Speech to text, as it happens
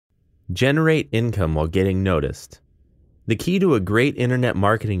Generate income while getting noticed. The key to a great internet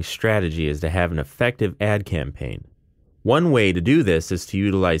marketing strategy is to have an effective ad campaign. One way to do this is to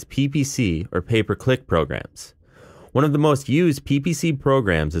utilize PPC or pay-per-click programs. One of the most used PPC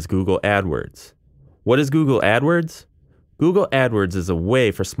programs is Google AdWords. What is Google AdWords? Google AdWords is a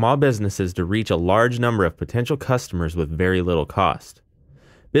way for small businesses to reach a large number of potential customers with very little cost.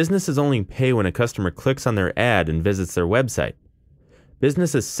 Businesses only pay when a customer clicks on their ad and visits their website.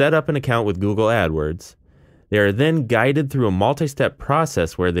 Businesses set up an account with Google AdWords. They are then guided through a multi-step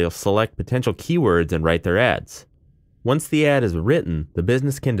process where they'll select potential keywords and write their ads. Once the ad is written, the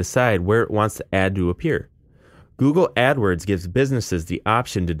business can decide where it wants the ad to appear. Google AdWords gives businesses the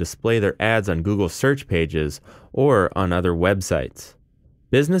option to display their ads on Google search pages or on other websites.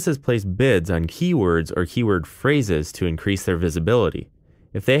 Businesses place bids on keywords or keyword phrases to increase their visibility.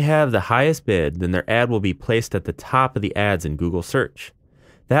 If they have the highest bid, then their ad will be placed at the top of the ads in Google search.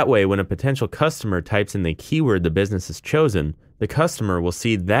 That way, when a potential customer types in the keyword the business has chosen, the customer will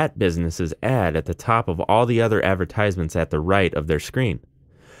see that business's ad at the top of all the other advertisements at the right of their screen.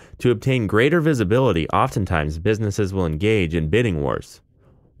 To obtain greater visibility, oftentimes businesses will engage in bidding wars.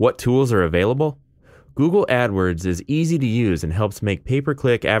 What tools are available? Google AdWords is easy to use and helps make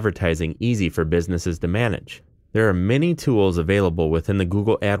pay-per-click advertising easy for businesses to manage. There are many tools available within the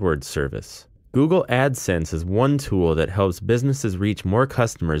Google AdWords service. Google AdSense is one tool that helps businesses reach more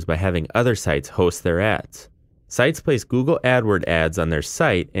customers by having other sites host their ads. Sites place Google AdWords ads on their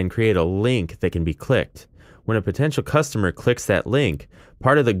site and create a link that can be clicked. When a potential customer clicks that link,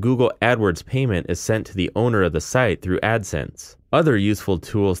 part of the Google AdWords payment is sent to the owner of the site through AdSense. Other useful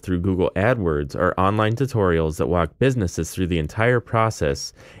tools through Google AdWords are online tutorials that walk businesses through the entire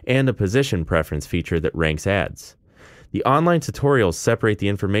process and a position preference feature that ranks ads. The online tutorials separate the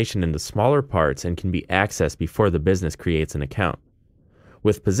information into smaller parts and can be accessed before the business creates an account.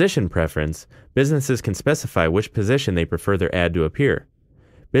 With position preference, businesses can specify which position they prefer their ad to appear.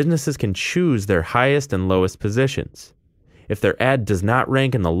 Businesses can choose their highest and lowest positions. If their ad does not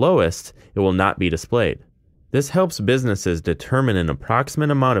rank in the lowest, it will not be displayed. This helps businesses determine an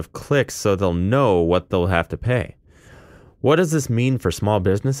approximate amount of clicks so they'll know what they'll have to pay. What does this mean for small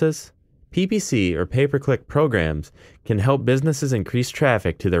businesses? PPC or pay-per-click programs can help businesses increase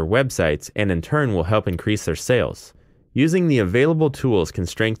traffic to their websites and in turn will help increase their sales. Using the available tools can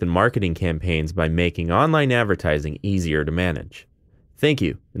strengthen marketing campaigns by making online advertising easier to manage. Thank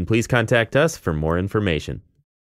you, and please contact us for more information.